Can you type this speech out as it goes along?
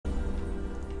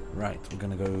Right, we're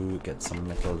gonna go get some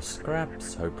metal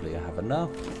scraps. Hopefully I have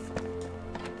enough.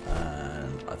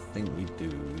 And I think we do.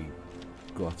 We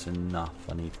got enough.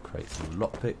 I need to create some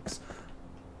lockpicks.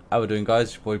 How we doing,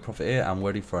 guys? Your boy Prophet here. I'm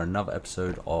ready for another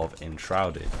episode of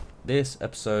Enshrouded. This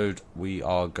episode we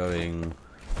are going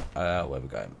where are we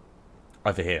going?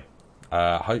 Over here.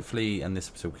 Hopefully in this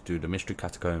episode we can do the mystery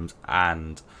catacombs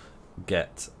and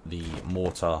get the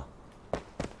mortar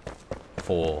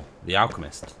for the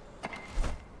alchemist.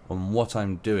 And what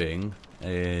I'm doing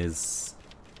is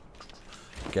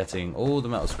getting all the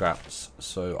metal scraps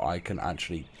so I can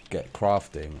actually get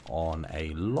crafting on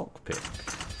a lockpick.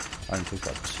 I only took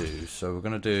about 2, so we're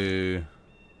gonna do,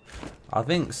 I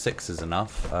think 6 is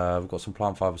enough. We've got some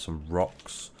plant fiber, some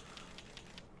rocks.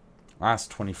 That's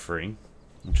 23,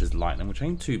 which is lightning, which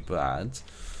ain't too bad.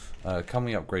 Can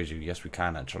we upgrade you? Yes, we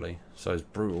can actually. So it's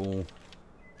brutal,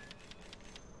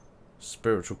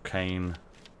 spiritual cane.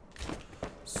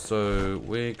 So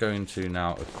we're going to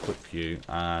now equip you,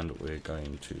 and we're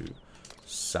going to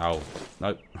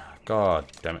nope,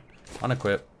 god damn it,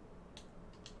 unequip,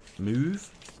 move.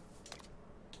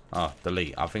 Ah,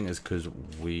 delete. I think it's because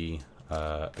we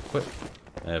equip.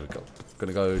 There we go.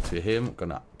 Gonna go to him.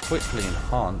 Gonna quickly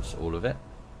enhance all of it.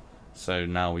 So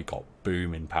now we got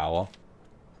booming power.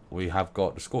 We have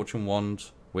got the scorching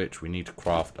wand, which we need to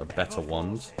craft a better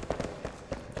wand.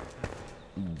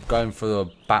 Going for the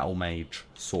battle mage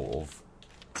sort of.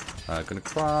 Gonna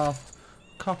craft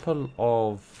a couple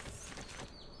of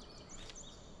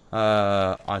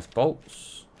ice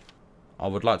bolts. I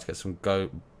would like to get some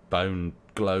bone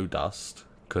glow dust,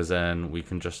 because then we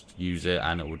can just use it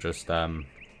and it will just glow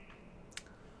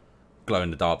in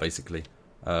the dark basically.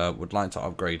 Would like to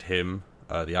upgrade him,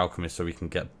 the alchemist, so we can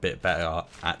get a bit better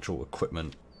actual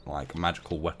equipment like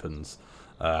magical weapons,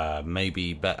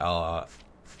 maybe better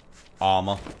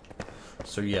armor.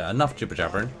 So yeah, enough jibber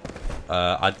jabbering.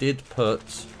 I did put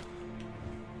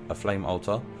a flame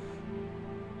altar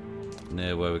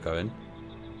near where we're going,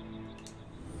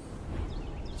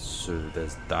 so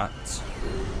there's that.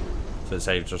 So it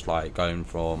saves just like going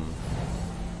from,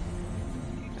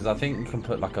 because I think you can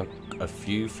put like a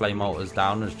few flame altars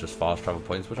down as just fast travel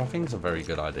points, which I think is a very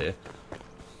good idea.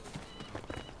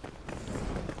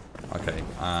 Okay,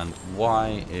 and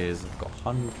Y is, we've got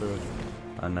 100.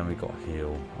 And then we got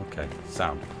heal. Okay,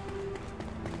 sound.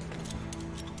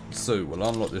 So we'll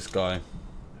unlock this guy.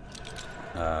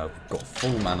 We've got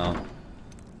full mana.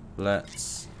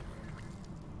 Let's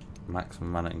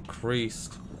maximum mana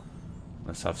increased.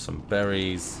 Let's have some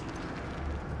berries.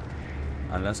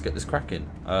 And let's get this cracking.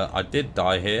 I did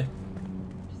die here.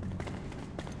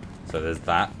 So there's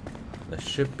that. There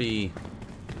should be,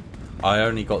 I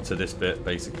only got to this bit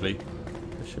basically.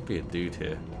 There should be a dude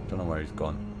here. Don't know where he's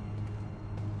gone.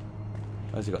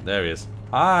 Where's he got? There he is.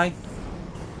 Hi!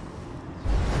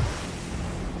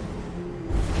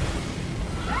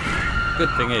 Good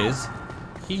thing is,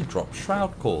 he drops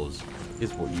Shroud cores.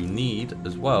 Is what you need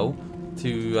as well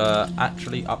to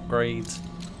actually upgrade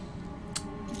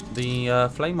the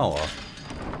flame altar.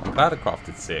 I'm glad I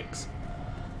crafted 6.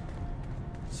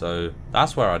 So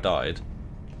that's where I died.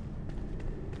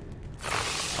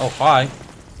 Oh, hi!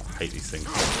 I hate these things.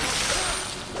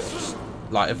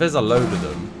 Like, if there's a load of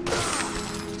them,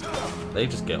 they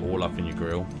just get all up in your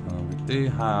grill. We do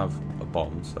have a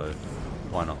bomb, so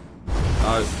why not?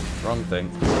 No, wrong thing.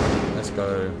 Let's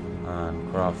go and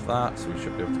craft that. So we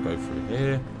should be able to go through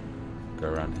here. Go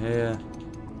around here.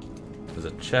 There's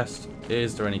a chest.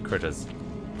 Is there any critters?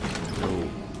 Ooh,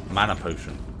 mana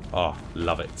potion. Oh,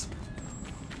 love it.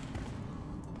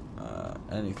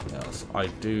 Anything else? I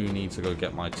do need to go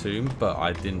get my tomb, but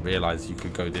I didn't realise you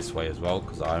could go this way as well,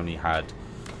 because I only had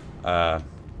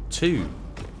 2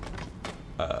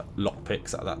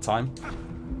 lockpicks at that time.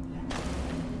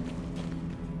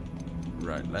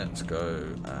 Right, let's go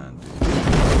and...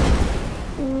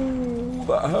 Ooh,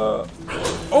 that hurt.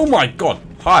 Oh my god!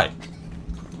 Hi!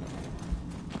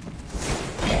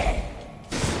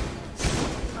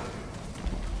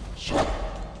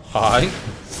 Hi!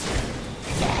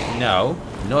 No,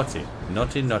 naughty.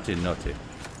 Naughty, naughty, naughty.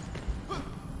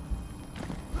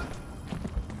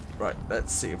 Right,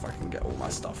 let's see if I can get all my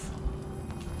stuff.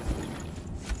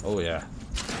 Oh yeah.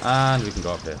 And we can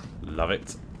go up here. Love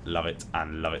it,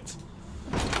 and love it.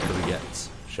 So we get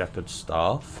Shepherd's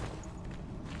Staff,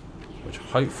 which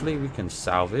hopefully we can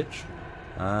salvage.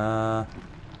 Let's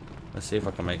see if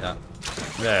I can make that.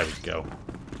 There we go.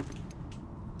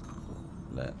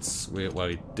 Well,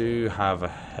 we do have a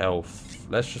health.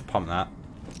 Let's just pump that.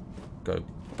 Go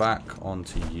back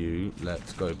onto you.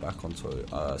 Let's go back onto,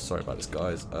 sorry about this,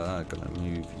 guys. Gonna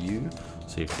move you.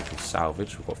 See if we can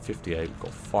salvage. We've got 58. We've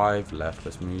got 5 left.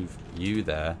 Let's move you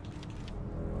there.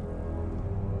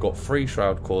 Got 3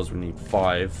 shroud cores. We need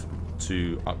 5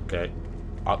 to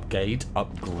upgrade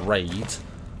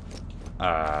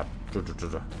all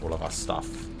of our stuff.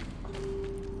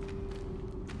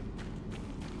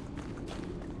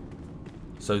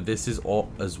 So this is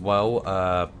as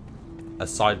well a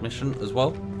side mission as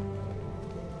well.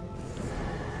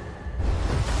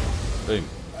 Boom.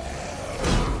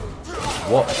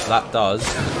 What that does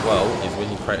as well is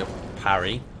when you create a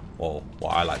parry, or what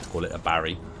I like to call it a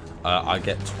barry, I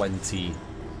get 20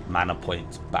 mana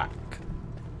points back.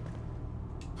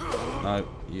 No,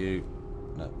 you.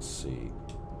 Let's see.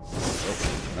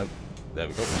 Oh, no, there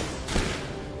we go.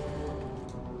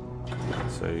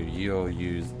 So you're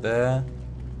used there.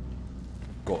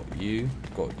 Got you.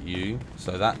 Got you.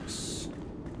 So that's.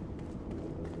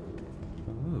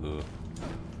 Ooh.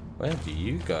 Where do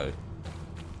you go?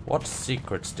 What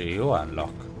secrets do you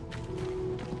unlock?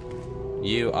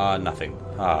 You are nothing.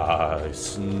 Ah,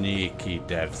 sneaky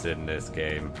devs in this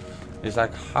game. It's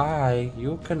like, hi,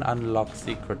 you can unlock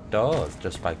secret doors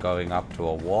just by going up to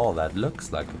a wall that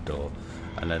looks like a door.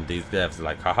 And then these devs are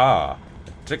like, haha, I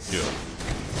tricked you.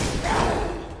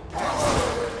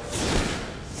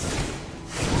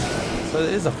 So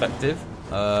it is effective.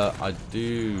 I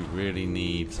do really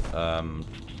need...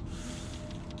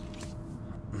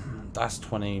 that's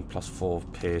 20 plus 4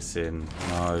 piercing.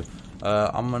 No.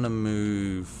 I'm going to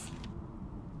move...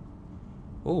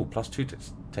 Oh, plus 2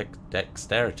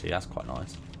 dexterity. That's quite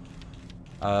nice.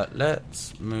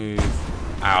 Let's move...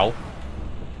 Ow.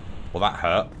 Well, that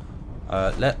hurt.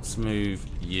 Let's move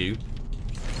you.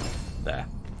 There.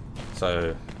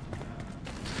 So...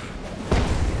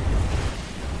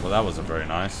 Well, that wasn't very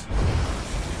nice.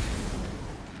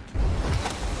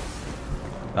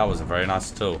 That wasn't very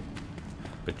nice at all.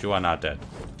 But you are now dead.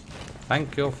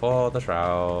 Thank you for the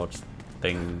shroud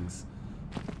things.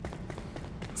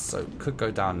 So, could go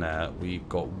down there. We've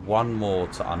got one more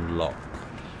to unlock.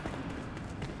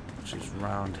 Which is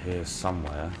around here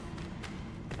somewhere.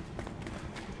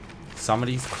 Some of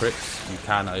these crypts you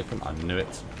can open. I knew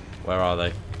it. Where are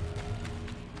they?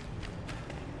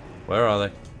 Where are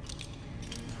they?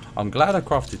 I'm glad I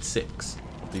crafted 6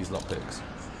 of these lockpicks.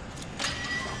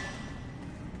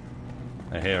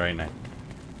 They're here, ain't they?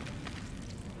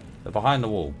 They're behind the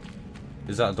wall.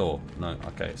 Is that a door? No.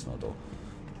 Okay, it's not a door.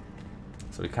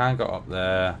 So we can go up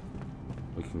there.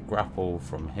 We can grapple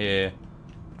from here.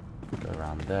 Go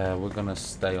around there. We're going to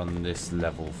stay on this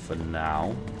level for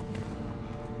now.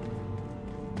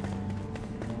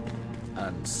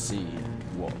 And see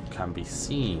what can be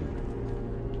seen.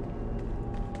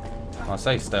 I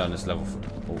say stay on this level for...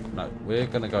 Oh, no. We're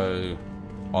going to go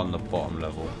on the bottom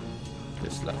level.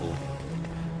 This level.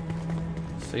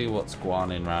 See what's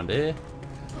going on around here.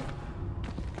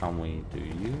 Can we do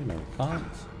you? No, we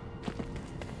can't.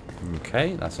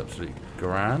 Okay, that's absolutely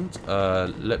grand.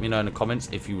 Let me know in the comments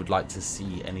if you would like to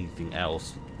see anything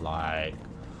else, like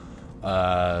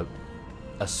a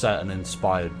certain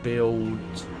inspired build,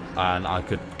 and I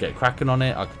could get cracking on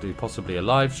it. I could do possibly a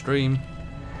live stream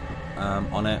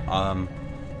on it.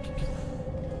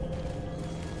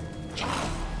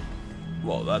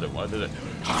 Well, that didn't work, did it?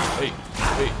 Hey,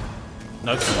 hey.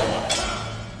 No,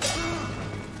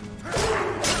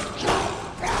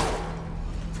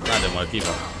 that didn't work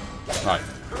either. Right.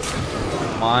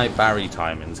 My Barry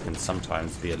timings can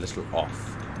sometimes be a little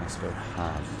off. Let's go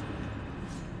have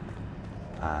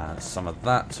some of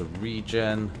that to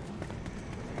regen.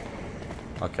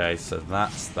 Okay, so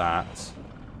that's that.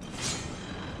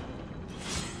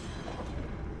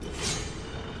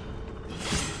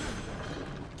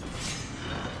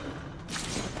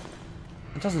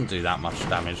 It doesn't do that much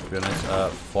damage, to be honest.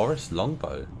 Forest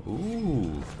longbow.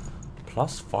 Ooh.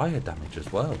 Plus fire damage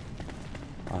as well.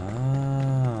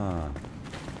 Ah.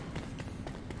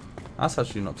 That's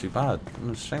actually not too bad.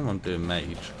 It's a shame I'm doing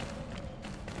mage.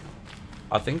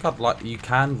 I think I'd like... You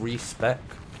can respec.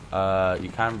 You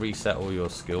can reset all your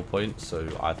skill points, so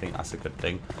I think that's a good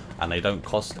thing. And they don't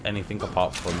cost anything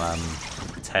apart from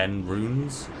 10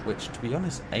 runes, which, to be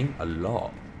honest, ain't a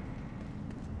lot.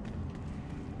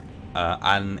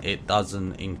 And it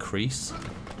doesn't increase.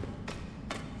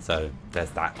 So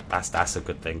there's that. That's a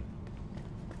good thing.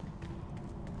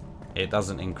 It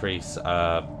doesn't increase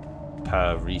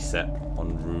per reset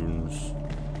on runes.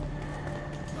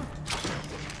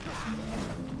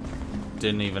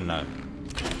 Didn't even know.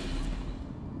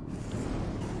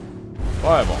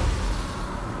 Fireball.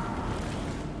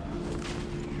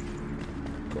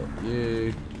 Got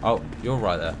you. Oh, you're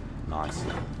right there. Nice.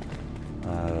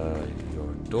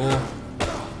 You're a door.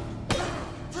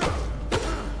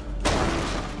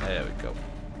 we go.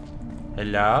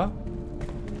 Hello?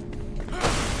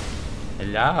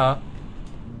 Hello?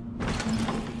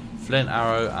 Flint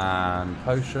arrow and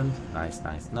potion. Nice,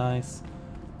 nice, nice.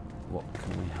 What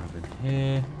can we have in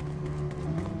here?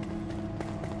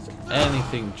 Is there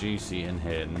anything juicy in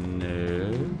here?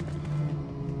 No.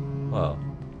 Well,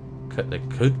 there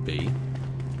could be,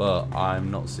 but I'm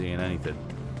not seeing anything.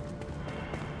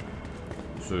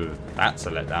 So that's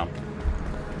a letdown.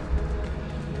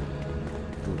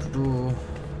 Go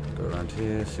around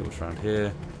here, see what's around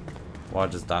here. Why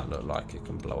does that look like it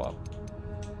can blow up?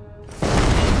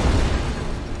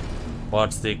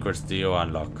 What secrets do you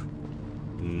unlock?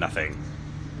 Nothing.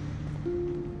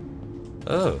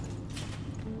 Oh.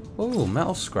 Oh,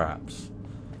 metal scraps.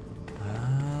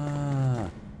 Ah.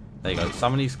 There you go.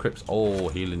 Some of these crypts. Oh,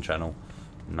 healing channel.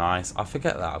 Nice. I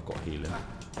forget that I've got healing.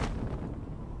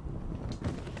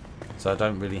 So I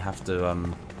don't really have to,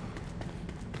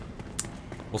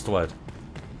 what's the word?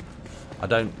 I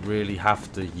don't really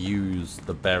have to use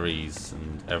the berries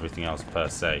and everything else per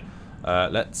se.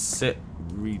 Let's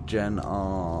regen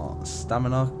our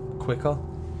stamina quicker.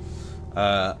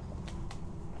 I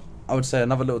would say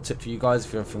another little tip for you guys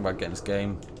if you're thinking about getting this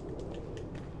game.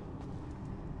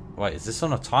 Wait, is this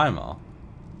on a timer?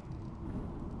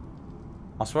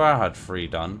 I swear I had 3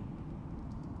 done.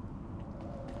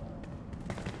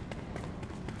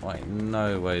 Wait,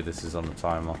 no way this is on a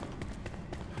timer.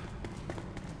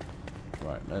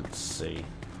 Right, let's see.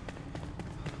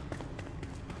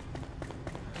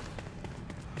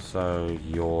 So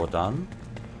you're done.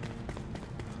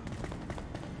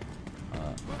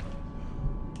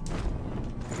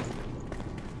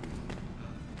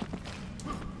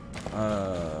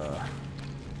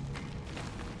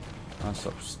 That's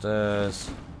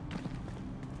upstairs.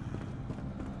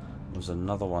 There's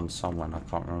another one somewhere and I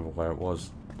can't remember where it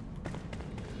was.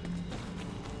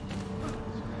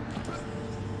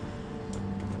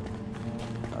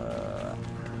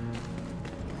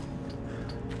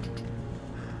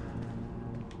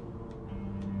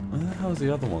 Where the hell's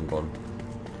the other one gone?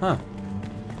 Huh.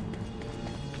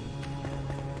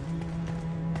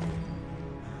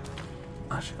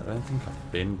 Actually, I don't think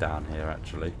I've been down here,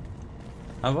 actually.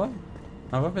 Have I?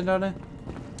 Have I been down here?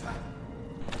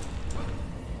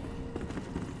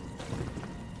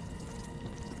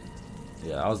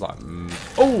 Yeah, I was like...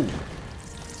 Oh!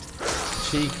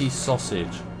 Cheeky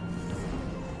sausage.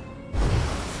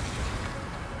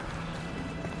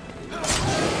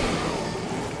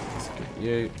 Let's get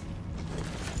you.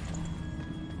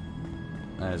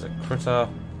 There's a critter.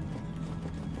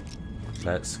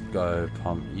 Let's go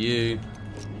pump you.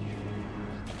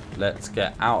 Let's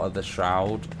get out of the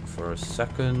shroud for a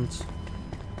second.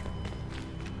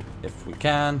 If we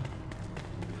can.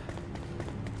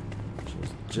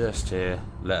 Just here.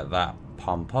 Let that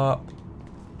pump up.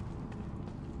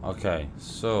 Okay,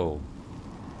 so.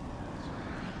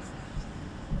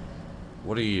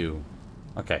 What are you?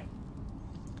 Okay.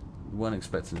 We weren't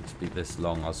expecting it to be this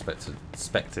long. I was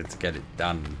expected to get it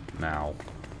done now.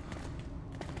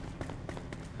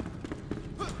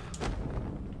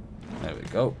 There we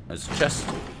go. There's a chest.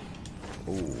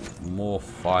 Ooh, more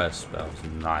fire spells.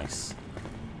 Nice.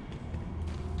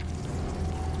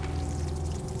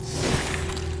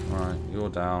 Alright, you're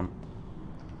down.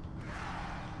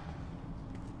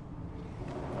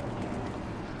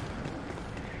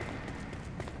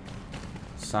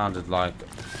 Sounded like...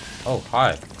 Oh,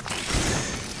 hi.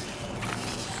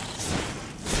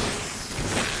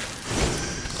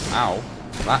 Ow.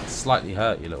 That slightly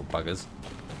hurt you little buggers.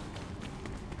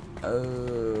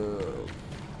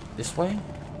 This way?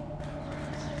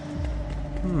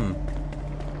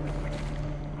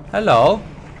 Hello?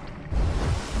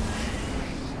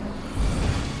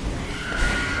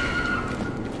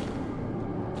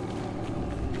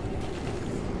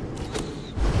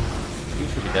 You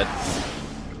should be dead.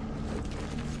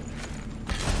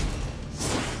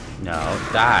 No,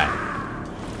 die.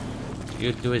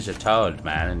 You do as you're told,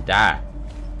 man, and die.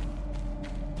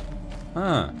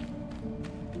 Huh.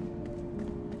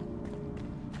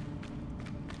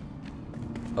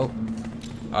 Oh,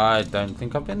 I don't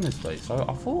think I've been this way. So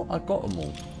I thought I got them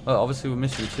all. Oh, obviously we're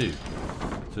missing 2.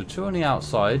 So 2 on the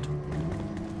outside.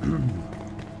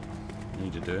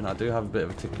 Need to do, and I do have a bit of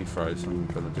a tickly throat, so I'm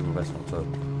going to do my best not to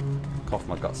cough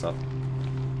my guts up.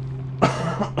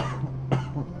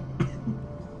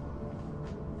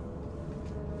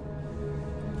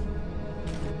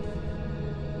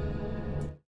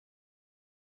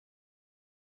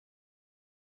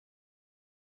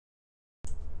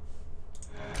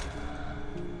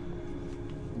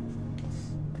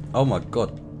 Oh my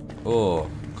god. Oh,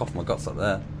 cough my guts up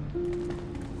there.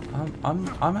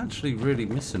 I'm actually really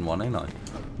missing one, ain't I?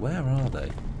 Where are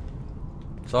they?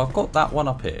 So I've got that one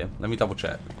up here. Let me double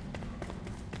check.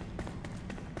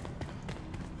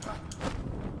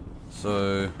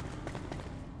 So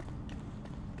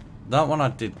that one I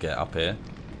did get up here.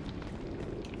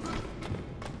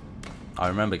 I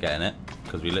remember getting it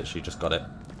because we literally just got it.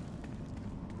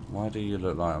 Why do you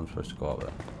look like I'm supposed to go up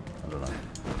there? I don't know.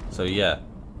 So yeah,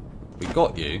 we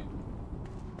got you.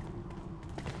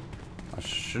 I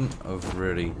shouldn't have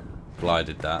really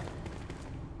glided that.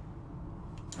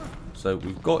 So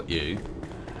we've got you.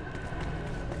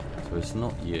 So it's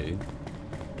not you.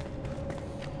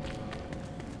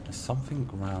 There's something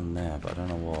around there, but I don't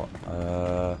know what.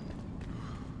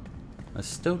 There's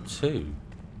still two.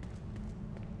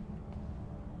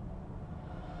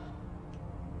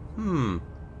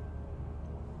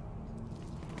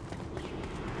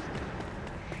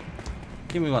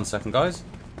 Give me 1 second, guys.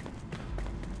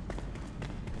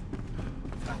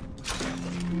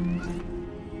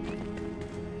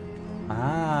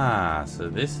 Ah, so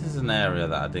this is an area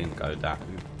that I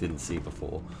didn't see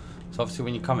before. So obviously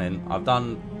when you come in, I've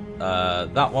done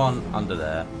that one under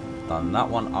there, done that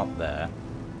one up there.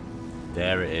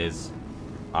 There it is.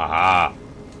 Aha!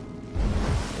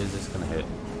 Is this gonna hit?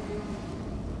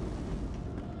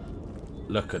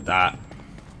 Look at that.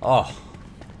 Oh.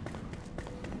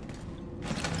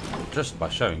 Just by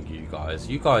showing you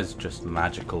guys just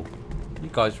magical. You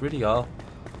guys really are.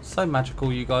 So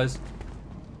magical, you guys.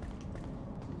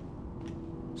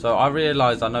 So I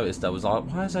noticed there was like,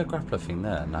 why is there a grappler thing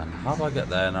there? And then how do I get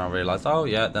there? And I realised, oh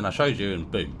yeah, then I showed you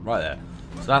and boom, right there.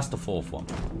 So that's the fourth one.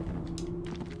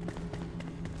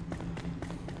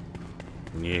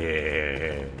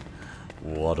 Yeah.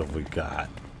 What have we got?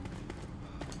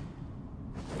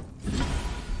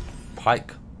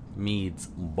 Pike Mead's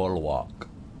Bulwark.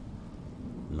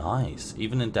 Nice.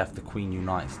 Even in death, the Queen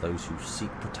unites those who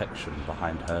seek protection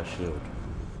behind her shield.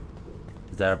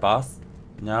 Is there a boss?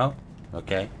 No?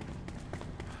 Okay.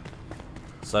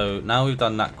 So now we've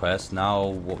done that quest. Now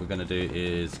what we're going to do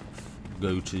is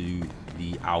go to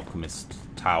the Alchemist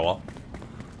Tower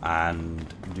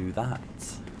and do that.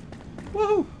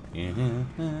 Woohoo!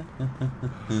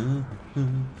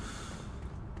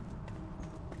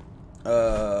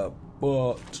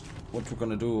 But what we're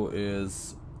going to do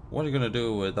is... What are you gonna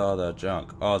do with all that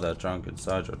junk? All that junk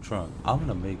inside your trunk? I'm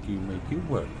gonna make you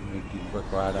work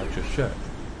right out your shirt.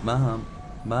 Mom,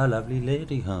 my lovely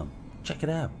lady hum. Check it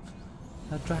out.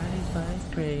 I drive these boys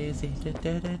crazy.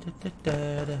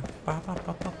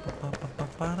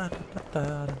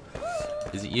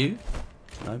 Is it you?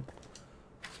 No.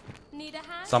 Need a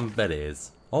hand? Some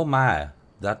berries. Oh my,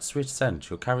 that sweet scent.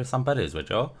 You'll carry some berries with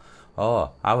you?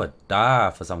 Oh, I would die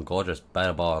for some gorgeous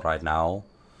berry ball right now.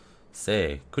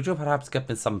 Say, could you perhaps get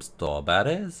me some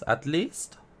strawberries, at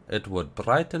least? It would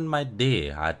brighten my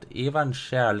day. I'd even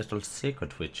share a little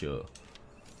secret with you.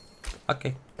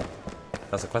 Okay.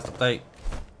 That's a quest update.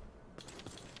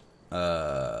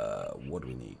 What do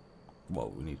we need? Well,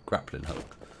 we need grappling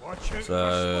hook.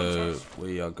 So,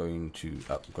 we are going to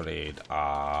upgrade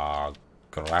our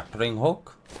grappling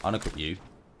hook. Unequip you.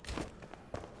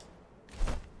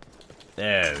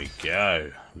 There we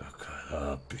go. Look at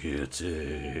that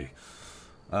beauty.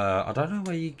 I don't know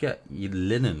where you get your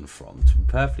linen from, to be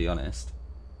perfectly honest.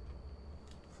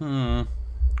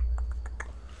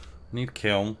 Need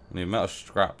kiln, need metal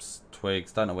scraps,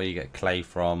 twigs. Don't know where you get clay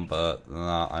from, but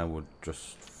I would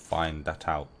just find that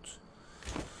out.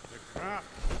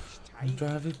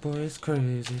 Driving boys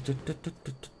crazy.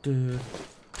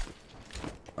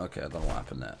 Okay, I don't know what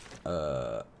happened there.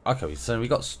 Okay, so we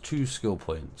got 2 skill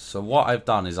points. So what I've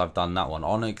done is I've done that one.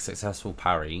 On a successful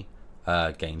parry,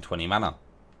 gain 20 mana.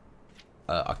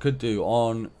 I could do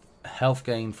on health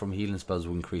gain from healing spells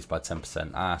will increase by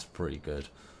 10%. That's pretty good.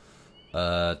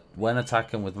 When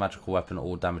attacking with magical weapon,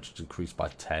 all damage is increased by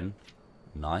 10.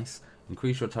 Nice.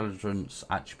 Increase your intelligence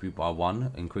attribute by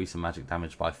 1. Increase in magic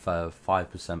damage by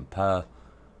 5% per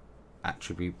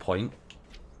attribute point.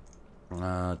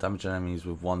 Damage enemies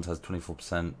with 1 has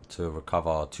 24% to recover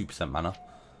 2% mana.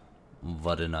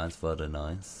 Very nice, very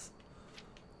nice.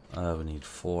 We need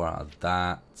 4 out of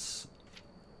that.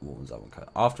 What was that one?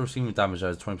 After receiving damage, there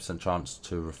is 20% chance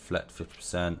to reflect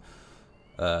 50%.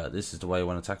 This is the way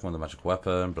when attacking with a magical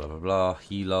weapon. Blah blah blah.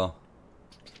 Healer.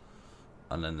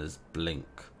 And then there's blink.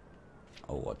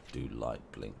 Oh, I do like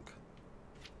blink.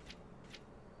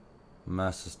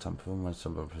 Master's temper. When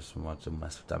some person wants to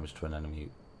massive damage to an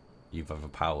enemy you've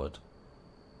overpowered.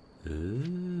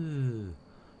 Ooh.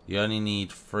 You only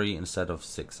need 3 instead of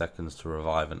 6 seconds to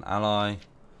revive an ally.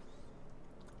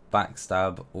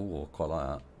 Backstab. Oh, quite like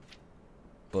that.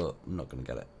 But I'm not going to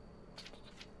get it.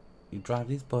 You drive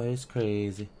these boys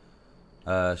crazy.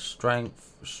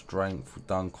 Strength. We've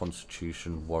done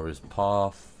Constitution, Warrior's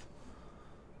Path.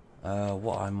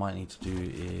 What I might need to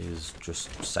do is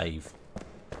just save.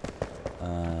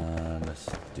 Let's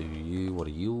do you. What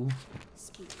are you?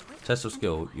 Test of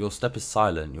skill. Your step is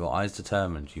silent. Your eyes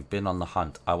determined. You've been on the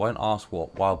hunt. I won't ask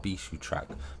what wild beasts you track,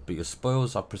 but your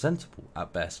spoils are presentable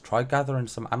at best. Try gathering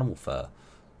some animal fur.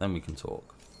 Then we can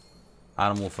talk.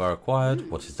 Animal fur acquired.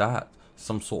 What is that?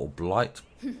 Some sort of blight.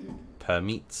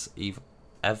 Permeates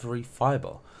every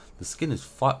fibre. The skin is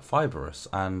fibrous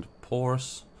and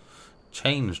porous.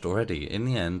 Changed already. In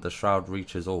the end, the shroud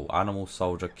reaches all. Animal,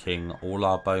 soldier, king. All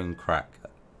our bones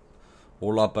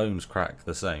crack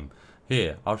the same.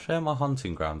 Here, I'll share my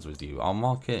hunting grounds with you. I'll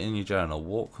mark it in your journal,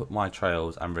 walk my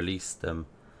trails, and release them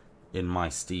in my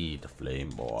steed,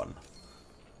 Flameborn.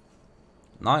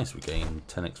 Nice, we gained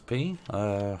 10 XP.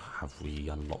 Have we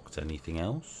unlocked anything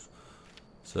else?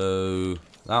 So,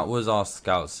 that was our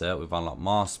scout set. We've unlocked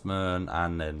Marksman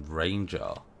and then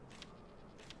Ranger.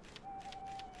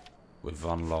 We've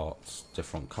unlocked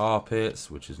different carpets,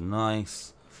 which is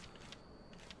nice.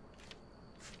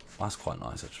 That's quite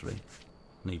nice, actually.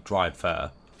 Need dried fur,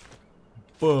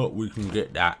 but we can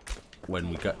get that when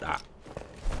we get that.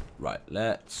 Right,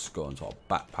 let's go into our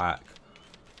backpack.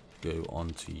 Go on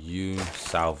to you,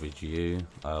 salvage you.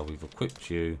 We've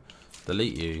equipped you.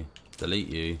 Delete you. Delete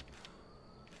you.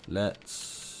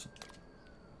 Let's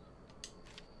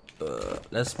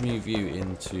move you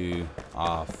into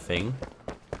our thing.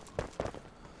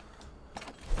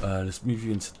 Let's move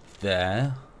you into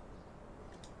there.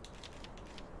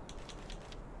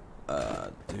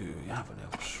 Do you have a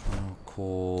little shroud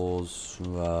cause?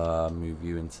 Move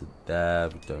you into there.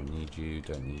 We don't need you.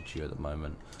 Don't need you at the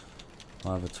moment.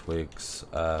 Other twigs.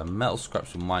 Metal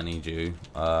scraps. We might need you.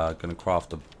 Gonna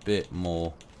craft a bit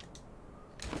more.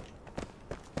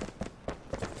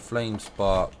 Flame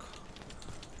spark.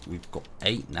 We've got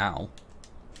 8 now.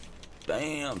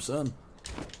 Damn, son.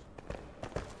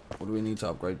 What do we need to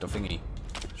upgrade the thingy?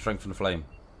 Strengthen the flame.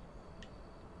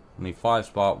 We need 5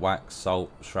 spark, wax,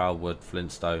 salt, shroud wood,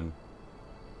 flintstone.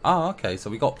 Ah, okay, so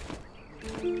we got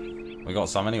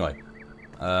some anyway.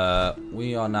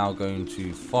 We are now going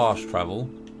to fast travel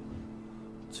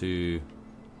to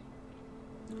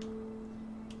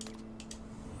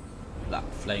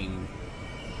that flame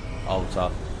altar.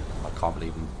 I can't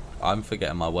believe I'm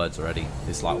forgetting my words already.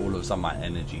 It's like all of a sudden my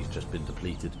energy's just been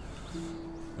depleted.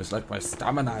 It's like my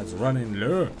stamina is running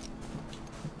low.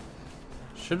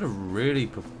 Should have really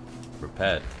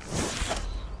prepared.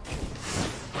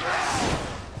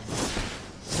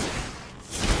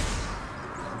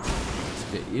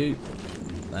 Let's get you.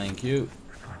 Thank you.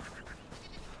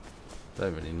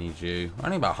 Don't really need you.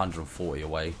 Only about 140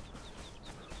 away.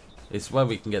 It's where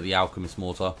we can get the Alchemist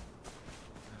mortar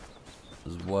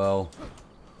as well.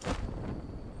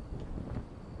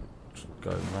 Just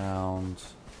go round.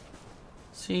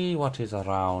 See what is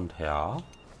around here.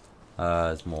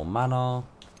 There's more mana.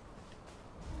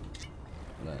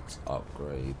 Let's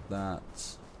upgrade that.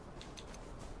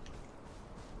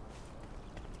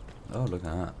 Oh, look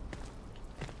at that.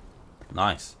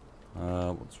 Nice.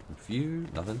 What's review?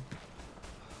 Nothing.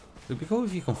 It'd be cool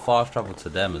if you can fast travel to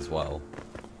them as well.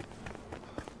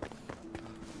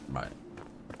 Right.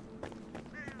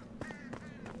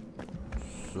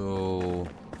 So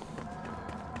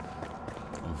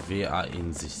we are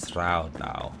in the Shroud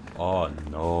now. Oh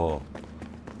no.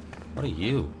 What are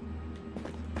you?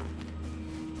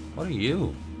 What are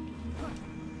you?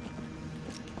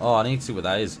 Oh, I need to see what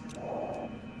that is.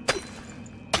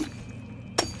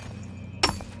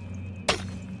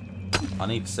 I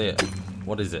need to see it.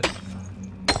 What is it?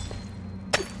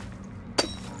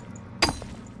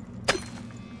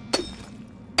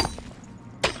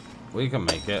 We can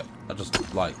make it. I'll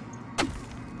just like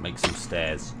make some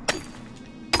stairs.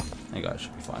 There you go, it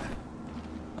should be fine.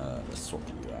 Let's sort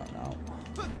you out now.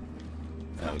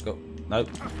 There we go. Nope.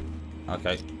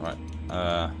 Okay, right.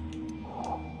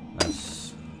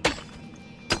 Let's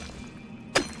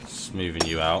smoothing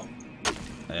you out.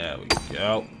 There we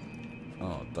go.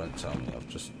 Oh, don't tell me. I've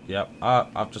just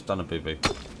I've just done a boo-boo.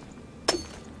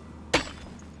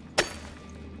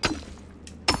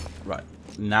 Right.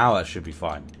 Now that should be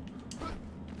fine.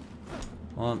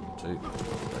 1, 2, 3.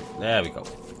 There we go.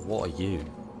 What are you?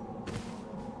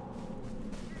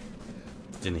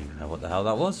 Didn't even know what the hell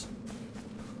that was.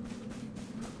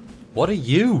 What are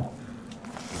you?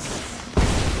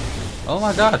 Oh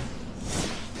my god.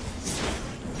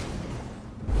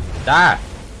 Die.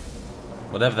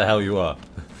 Whatever the hell you are.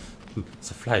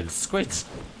 It's a flying squid.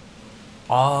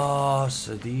 Oh,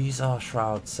 so these are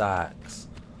shroud sacks.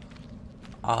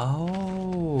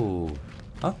 Oh,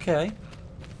 okay.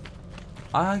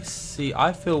 I see.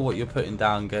 I feel what you're putting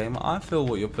down, game. I feel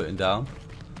what you're putting down.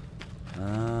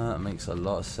 It makes a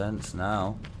lot of sense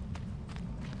now.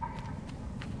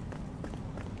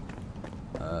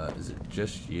 Is it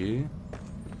just you?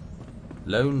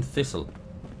 Lone Thistle.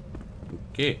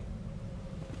 Okay.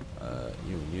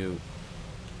 You and you.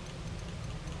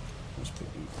 Must be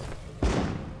you.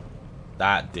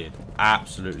 That did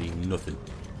absolutely nothing.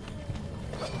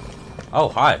 Oh,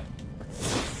 hi.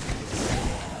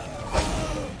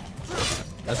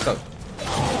 Let's go.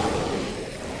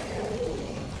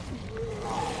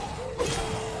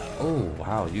 Oh,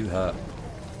 wow, you hurt.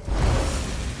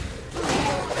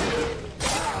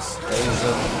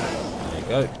 There you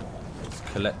go. Let's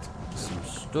collect some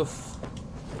stuff.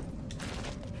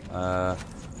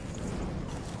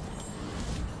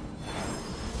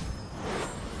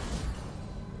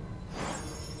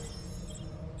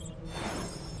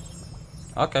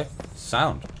 Okay,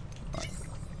 sound. Right.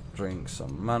 Drink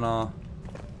some mana.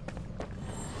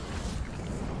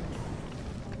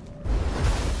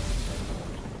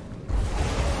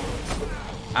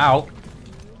 Ow.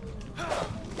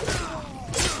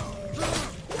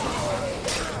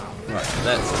 Right,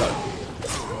 let's go.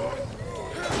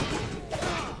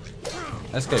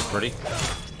 Let's go, pretty.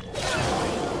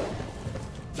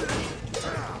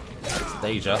 It's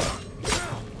Deja.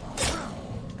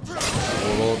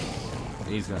 Warlord.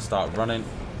 He's gonna start running.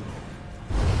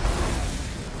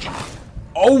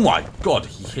 Oh my god,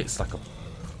 he hits like a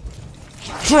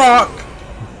truck!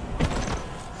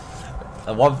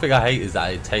 The one thing I hate is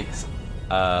that it takes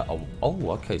oh,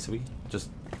 okay, so we just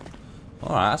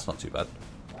alright, that's not too bad.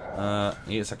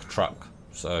 He hits like a truck,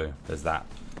 so there's that.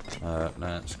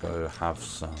 Let's go have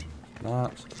some of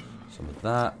that, some of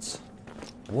that.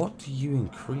 What do you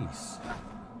increase?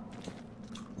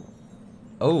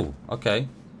 Oh, okay.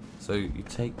 So you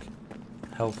take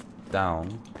health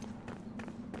down.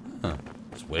 Huh,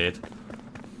 that's weird.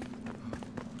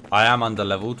 I am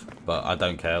underleveled, but I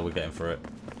don't care. We're getting through it.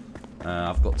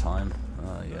 I've got time.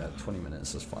 Yeah, 20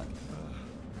 minutes. That's fine.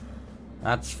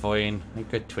 That's fine. A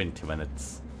good 20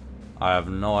 minutes. I have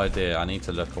no idea. I need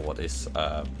to look at what this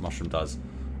mushroom does.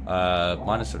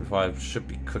 Minus 75 should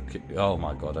be cooking. Oh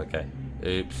my god. Okay.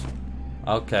 Oops.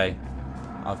 Okay.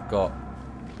 I've got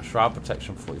Shroud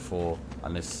Protection 44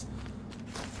 and this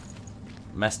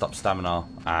messed up stamina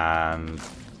and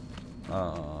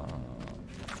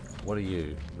what are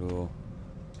you? You're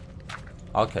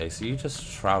okay, so you just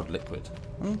Shroud Liquid.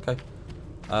 Okay.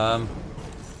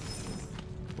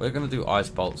 We're gonna do ice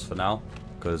bolts for now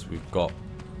because we've got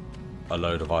a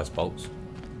load of ice bolts.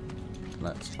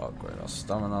 Let's upgrade our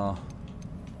stamina.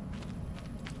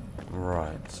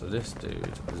 Right, so this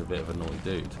dude is a bit of a naughty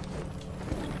dude.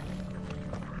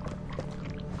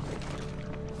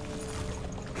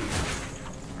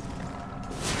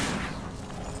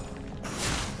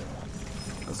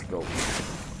 Let's go.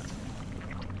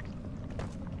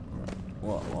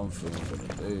 What one thing I'm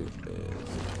gonna do is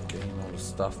gain all the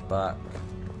stuff back.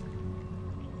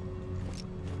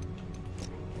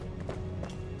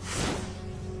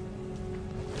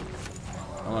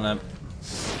 Come on then.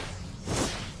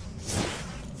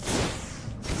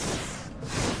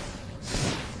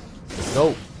 Let's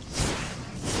go.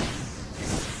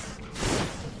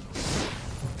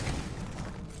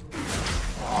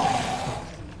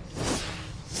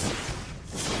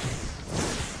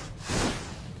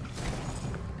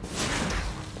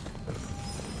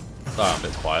 Sorry, I'm a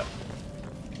bit quiet.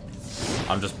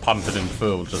 I'm just pumping him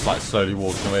full, just like slowly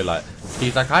walking away. Like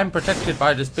he's like, I'm protected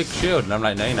by this big shield, and I'm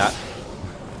like, no, you're not.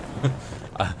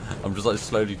 I'm just like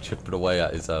slowly chipping away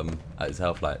at his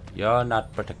health. Like, you're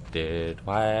not protected.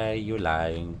 Why are you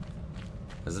lying?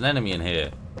 There's an enemy in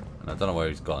here, and I don't know where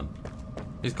he's gone.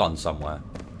 He's gone somewhere.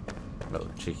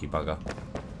 Little cheeky bugger.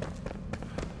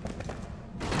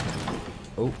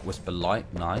 Oh, Whisper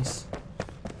Light, nice.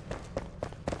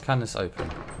 Can this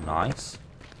open? Nice.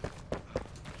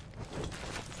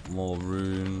 More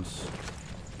runes.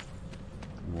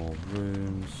 More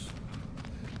runes.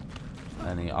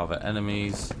 Any other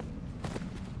enemies?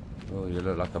 Oh, you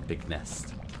look like a big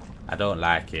nest. I don't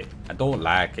like it. I don't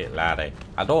like it, laddie.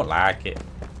 I don't like it.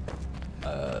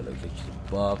 Location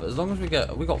above. As long as we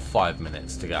got 5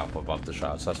 minutes to get up above the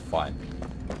shroud, so that's fine.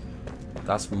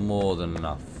 That's more than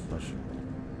enough.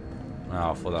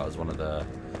 Oh, I thought that was one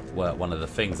of the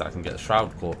things that I can get the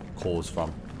shroud cores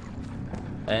from.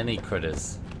 Any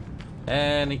critters.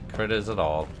 Any critters at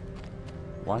all.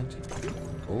 Why?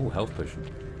 Oh, health potion.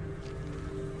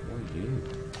 What are you?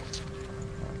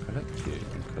 I'll collect you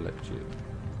and collect you.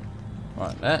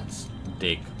 Right, let's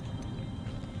dig.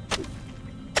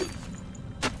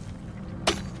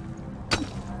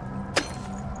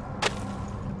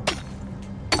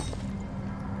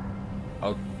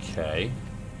 Okay.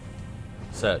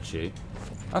 Search you.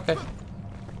 Okay.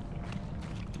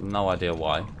 No idea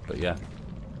why, but yeah.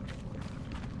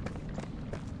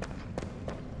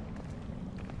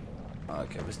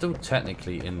 Okay, we're still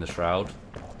technically in the Shroud.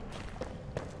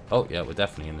 Oh, yeah, we're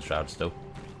definitely in the Shroud still.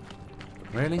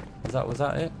 Really? Was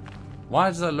that it? Why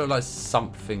does that look like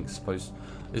something supposed...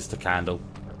 It's the candle.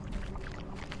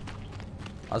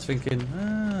 I was thinking,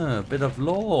 a bit of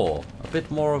lore. A bit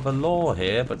more of a lore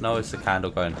here, but no, it's the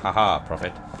candle going, haha,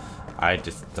 prophet. I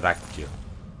distract you.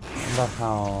 Remember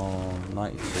how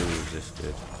 92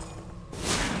 existed?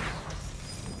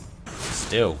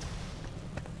 Still.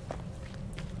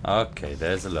 Okay,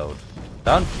 there's a load.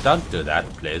 Don't do that,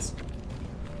 please.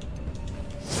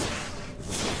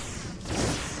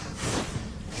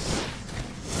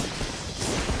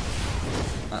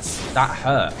 That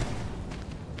hurt.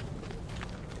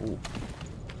 Ooh.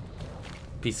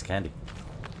 Piece of candy.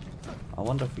 I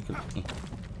wonder if we can...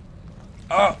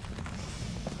 Oh!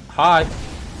 Hi!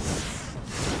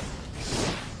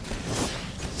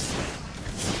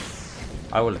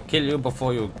 I will kill you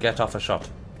before you get off a shot.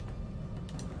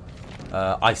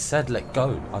 I said let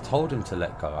go. I told him to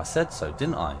let go. I said so,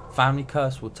 didn't I? Family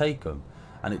curse will take him.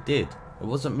 And it did. It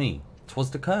wasn't me.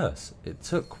 'Twas the curse. It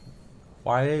took...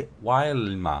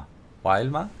 Wilma.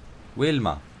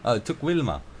 Oh, it took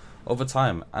Wilma over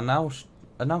time, and now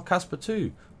Casper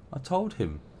too. I told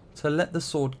him to let the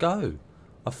sword go.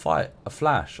 A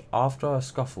flash. After a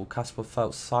scuffle, Casper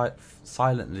fell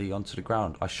silently onto the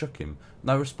ground. I shook him.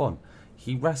 No response.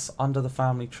 He rests under the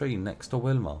family tree next to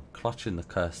Wilma, clutching the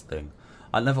cursed thing.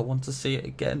 I never want to see it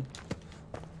again.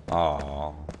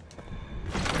 Ah.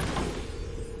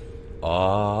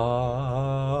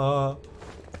 Ah.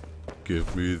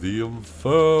 Give me the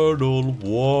infernal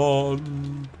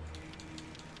one.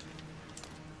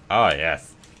 Oh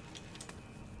yes.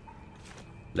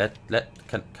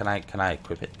 Can I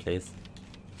equip it, please?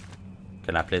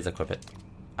 Can I please equip it?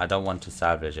 I don't want to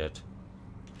salvage it.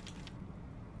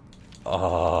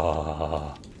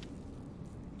 Oh.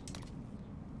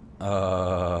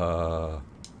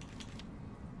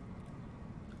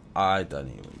 I don't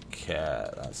even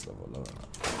care. That's level 11.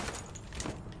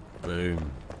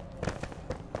 Boom.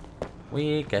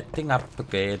 We're getting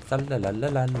upgrades. La la la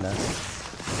la la.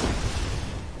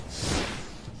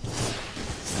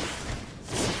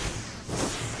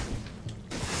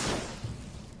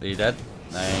 Are you dead?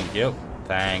 Thank you.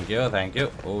 Thank you. Thank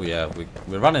you. Oh yeah,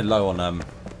 we're running low on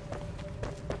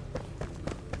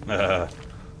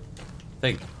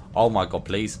think. Oh my god,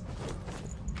 please.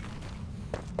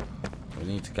 We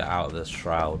need to get out of this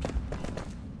Shroud.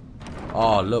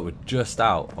 Oh look, we're just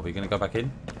out. Are we gonna go back in?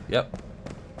 Yep.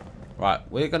 Right,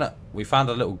 we found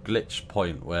a little glitch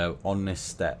point where on this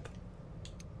step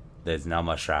there's now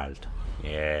my Shroud.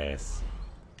 Yes.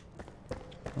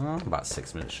 About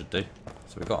 6 minutes should do.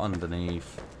 So we got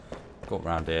underneath, got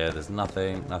round here, there's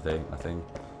nothing.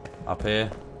 Up here.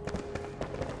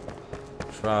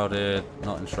 Shrouded,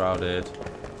 not enshrouded.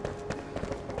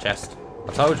 Chest.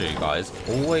 I told you guys,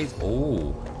 always,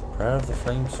 ooh, Prayer of the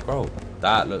Flame Scroll.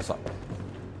 That looks like,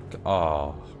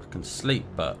 oh, I can sleep,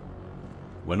 but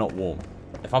we're not warm.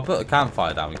 If I put a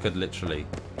campfire down, we could literally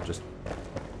just...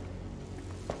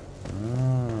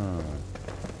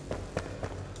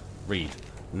 Read.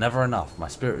 Never enough. My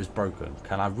spirit is broken.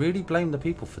 Can I really blame the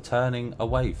people for turning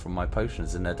away from my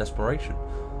potions in their desperation?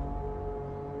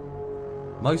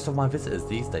 Most of my visitors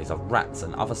these days are rats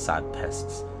and other sad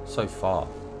pests. So far,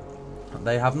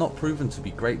 they have not proven to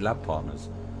be great lab partners.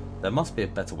 There must be a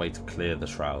better way to clear the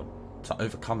Shroud, to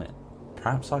overcome it.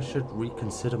 Perhaps I should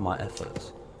reconsider my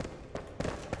efforts.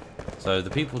 So the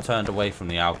people turned away from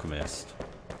the Alchemist,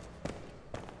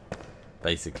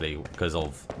 basically because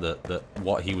of the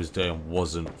what he was doing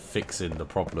wasn't fixing the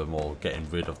problem or getting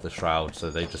rid of the Shroud. So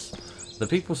they just, the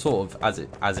people sort of, as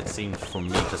it seems from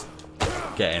me just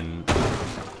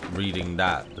reading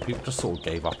that, the people just sort of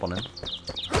gave up on him.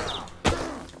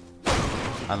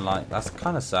 And like, that's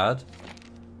kind of sad.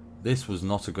 This was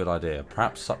not a good idea.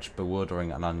 Perhaps such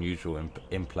bewildering and unusual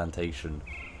implementation,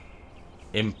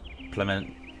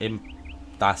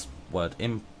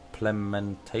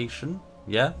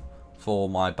 yeah, for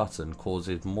my button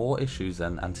causes more issues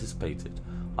than anticipated.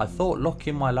 I thought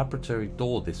locking my laboratory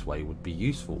door this way would be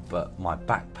useful, but my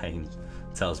back pain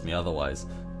tells me otherwise.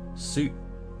 Suit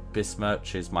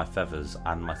besmirches my feathers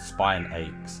and my spine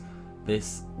aches.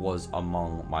 This was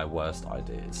among my worst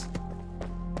ideas.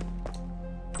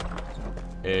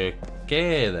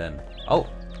 Okay then. Oh,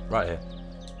 right here.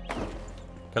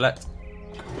 Collect.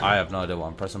 I have no idea what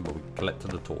I'm pressing, but we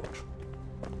collected the torch.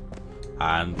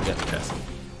 And get the chest.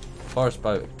 Forest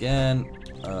boat again.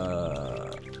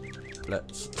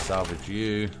 let's salvage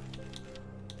you.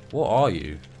 What are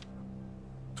you?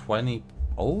 20.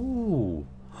 Oh.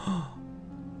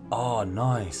 Oh,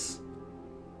 nice.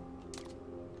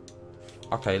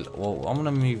 Okay, well, I'm going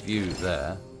to move you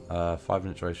there.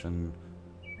 5-minute duration.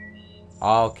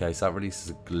 Oh, okay, so that releases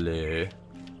a glare.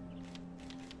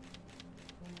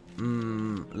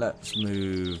 Let's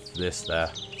move this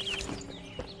there.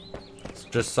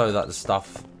 Just so that the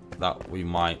stuff that we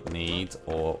might need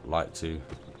or like to...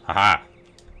 Haha!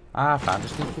 Ah, found a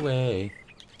sneaky way.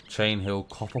 Chain hill,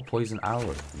 copper poison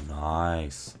arrow.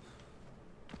 Nice.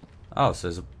 Oh, so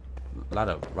there's a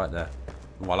ladder right there.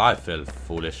 Well, I feel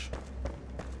foolish.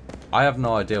 I have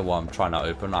no idea what I'm trying to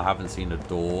open. I haven't seen a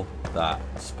door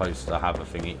that's supposed to have a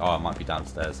thingy. Oh, it might be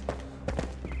downstairs.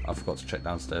 I forgot to check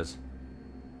downstairs.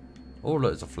 Oh,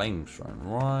 look, there's a flame shrine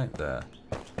right there.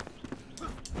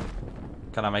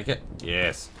 Can I make it?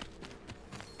 Yes.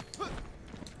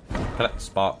 Collect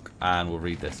spark, and we'll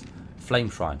read this. Flame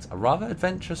shrines. A rather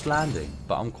adventurous landing,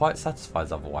 but I'm quite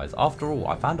satisfied otherwise. After all,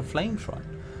 I found a flame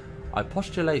shrine. I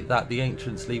postulate that the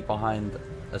ancients leave behind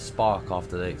a spark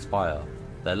after they expire.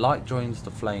 Their light joins the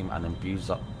flame and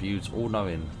imbues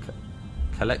all-knowing,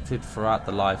 collected throughout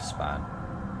the lifespan.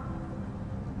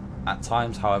 At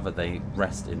times, however, they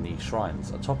rest in these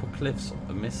shrines, atop of cliffs,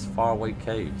 amidst faraway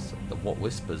caves. What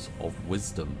whispers of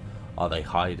wisdom are they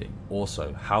hiding?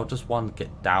 Also, how does one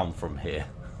get down from here?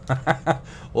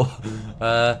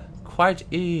 Well, quite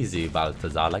easy,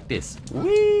 Balthazar, like this.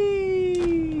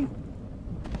 Whee!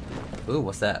 Ooh,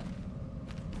 what's that?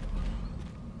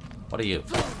 What are you?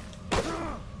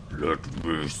 Let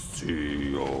me see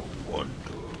your wonders.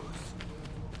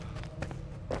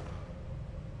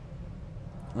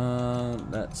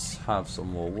 Let's have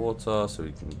some more water so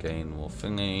we can gain more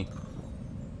thingy.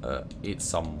 Eat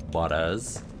some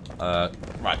butters.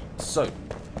 Right, so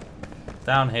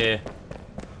down here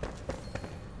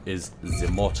is the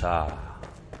mortar.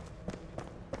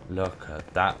 Look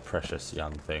at that precious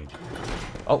young thing.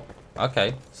 Oh,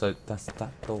 okay, so that's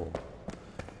that door.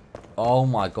 Oh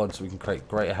my god, so we can create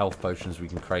greater health potions, we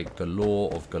can create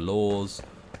galore of galores.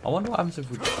 I wonder what happens if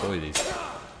we destroy these.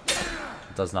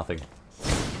 It does nothing.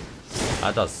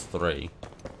 That does 3.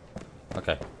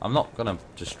 Okay, I'm not gonna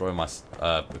destroy my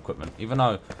equipment, even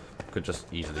though I could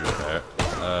just easily repair it.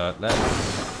 Let's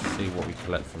see what we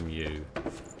collect from you.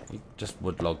 Just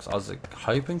wood logs. I was like,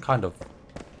 hoping kind of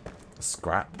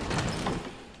scrap.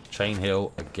 Chain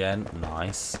hill again,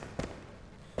 nice.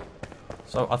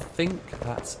 So I think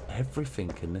that's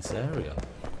everything in this area.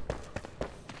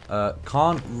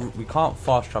 We can't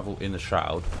fast travel in the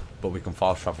Shroud, but we can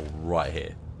fast travel right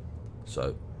here.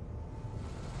 So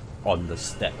on the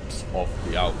steps of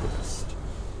the Alchemist.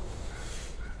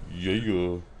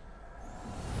 Yeah.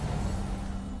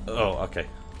 Oh, okay.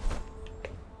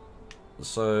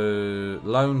 So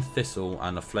Lone Thistle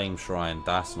and a Flame Shrine,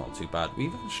 that's not too bad.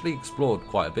 We've actually explored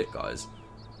quite a bit, guys.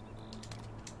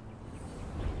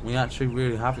 We actually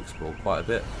really have explored quite a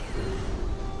bit.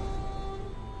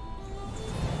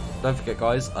 Don't forget,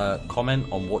 guys,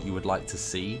 comment on what you would like to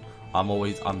see.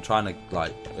 I'm trying to,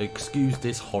 like, excuse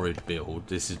this horrid build.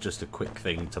 This is just a quick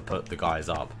thing to put the guys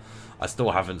up. I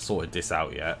still haven't sorted this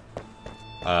out yet.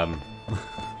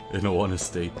 In all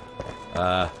honesty.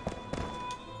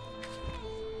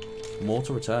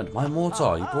 Mortar returned. My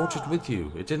mortar, you brought it with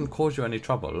you. It didn't cause you any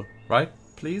trouble, right?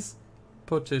 Please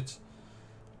put it...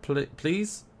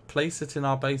 please place it in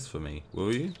our base for me,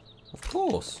 will you? Of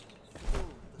course.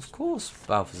 Of course,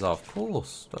 Balthazar, of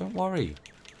course. Don't worry.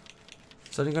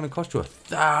 It's only going to cost you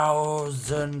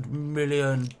 $1,000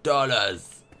 million.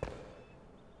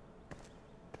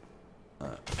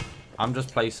 I'm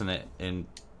just placing it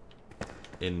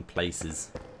in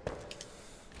places.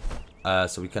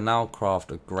 So we can now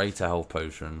craft a greater health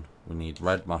potion. We need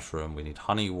red mushroom, we need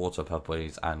honey, water,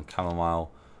 pepperberries, and chamomile.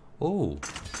 Oh,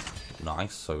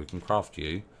 nice. So we can craft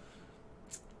you.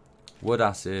 Wood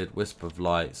acid, wisp of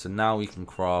light. So now we can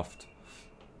craft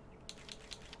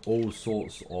all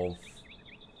sorts of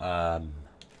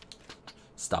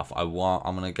stuff. I'm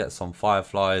gonna get some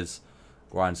fireflies,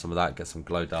 grind some of that, get some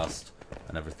glow dust,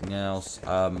 and everything else.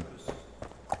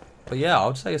 But yeah, I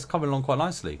would say it's coming along quite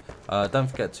nicely. Don't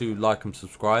forget to like and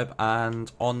subscribe,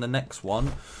 and on the next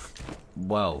one,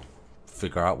 well,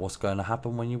 figure out what's going to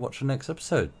happen when you watch the next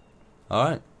episode.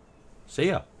 Alright, see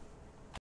ya.